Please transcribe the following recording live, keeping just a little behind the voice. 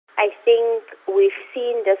I think we've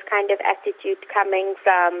seen this kind of attitude coming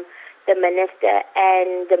from the minister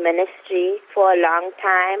and the ministry for a long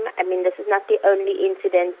time. I mean, this is not the only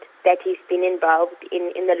incident that he's been involved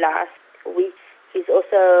in the last week. He's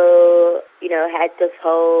also, had this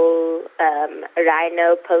whole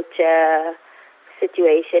rhino poacher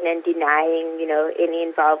situation and denying, any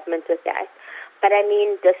involvement with that. But I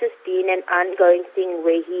mean, this has been an ongoing thing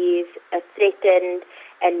where he's threatened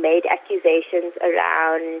and made accusations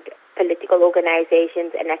around political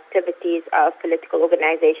organizations and activities of political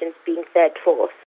organizations being third force.